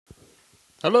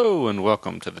Hello and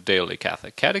welcome to the Daily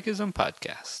Catholic Catechism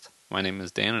podcast. My name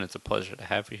is Dan and it's a pleasure to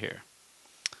have you here.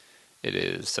 It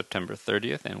is September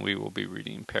 30th and we will be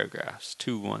reading paragraphs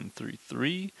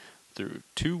 2133 through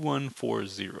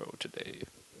 2140 today.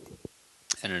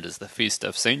 And it is the feast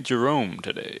of St. Jerome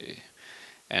today.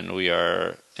 And we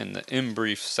are in the in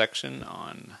brief section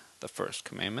on the first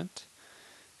commandment.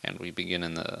 And we begin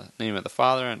in the name of the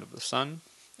Father and of the Son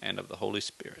and of the Holy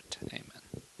Spirit. Amen.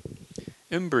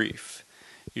 In brief,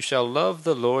 you shall love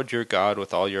the Lord your God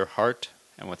with all your heart,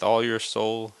 and with all your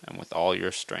soul, and with all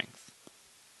your strength.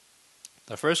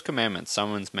 The first commandment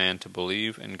summons man to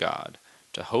believe in God,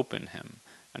 to hope in him,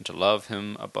 and to love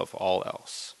him above all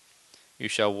else. You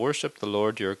shall worship the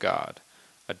Lord your God,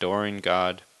 adoring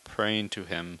God, praying to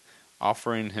him,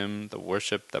 offering him the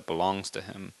worship that belongs to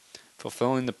him,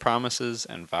 fulfilling the promises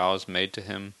and vows made to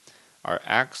him, are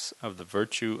acts of the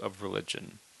virtue of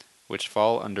religion, which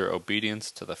fall under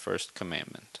obedience to the first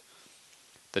commandment.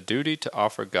 The duty to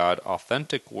offer God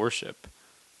authentic worship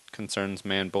concerns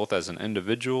man both as an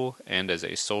individual and as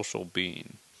a social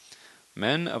being.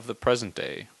 Men of the present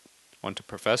day want to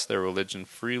profess their religion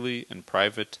freely in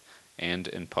private and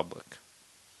in public.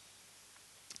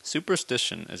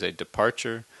 Superstition is a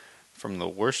departure from the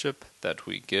worship that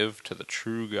we give to the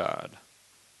true God.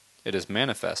 It is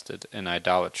manifested in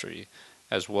idolatry,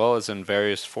 as well as in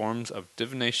various forms of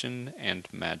divination and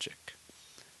magic.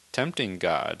 Tempting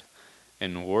God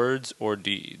in words or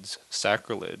deeds,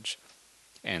 sacrilege,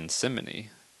 and simony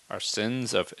are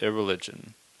sins of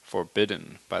irreligion,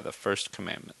 forbidden by the first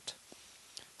commandment.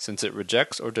 Since it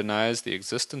rejects or denies the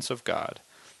existence of God,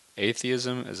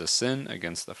 atheism is a sin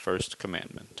against the first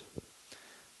commandment.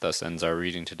 Thus ends our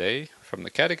reading today from the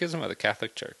Catechism of the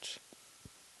Catholic Church.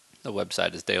 The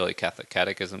website is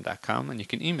dailycatholiccatechism.com, and you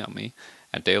can email me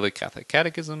at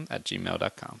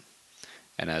dailycatholiccatechism@gmail.com.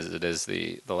 And as it is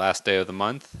the last day of the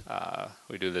month,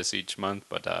 we do this each month,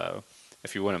 but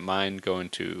if you wouldn't mind going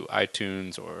to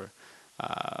iTunes or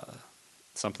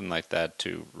something like that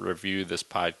to review this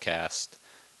podcast,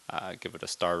 give it a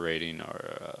star rating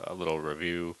or a little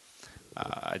review,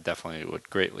 I definitely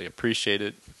would greatly appreciate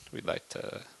it. We'd like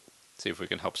to see if we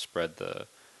can help spread the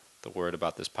word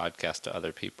about this podcast to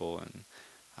other people and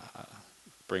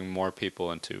bring more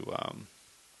people into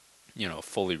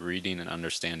fully reading and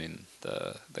understanding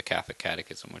the Catholic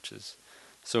Catechism, which is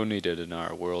so needed in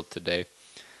our world today.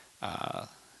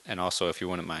 And also, if you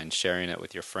wouldn't mind sharing it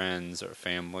with your friends or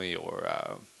family,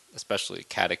 or especially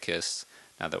catechists,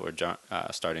 now that we're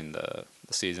starting the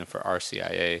season for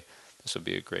RCIA, this would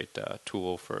be a great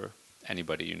tool for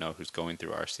anybody you know who's going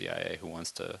through RCIA who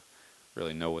wants to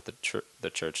really know what the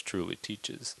church truly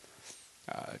teaches.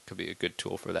 It could be a good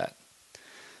tool for that.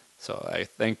 So I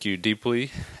thank you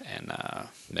deeply, and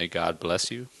may God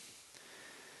bless you.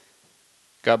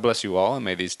 God bless you all, and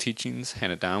may these teachings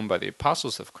handed down by the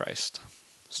apostles of Christ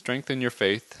strengthen your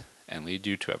faith and lead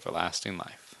you to everlasting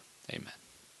life. Amen.